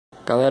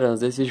Galera,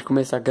 antes de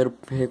começar, quero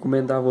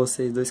recomendar a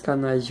vocês dois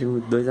canais de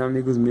dois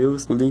amigos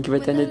meus. O link vai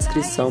estar na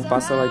descrição,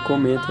 passa lá e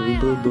comenta, vem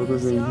pro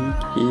Douglas aí.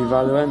 E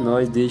valeu, é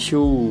nóis, deixa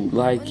o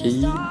like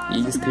aí e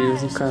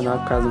inscreva-se no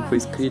canal caso não for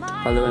inscrito.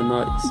 Valeu, é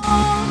nóis.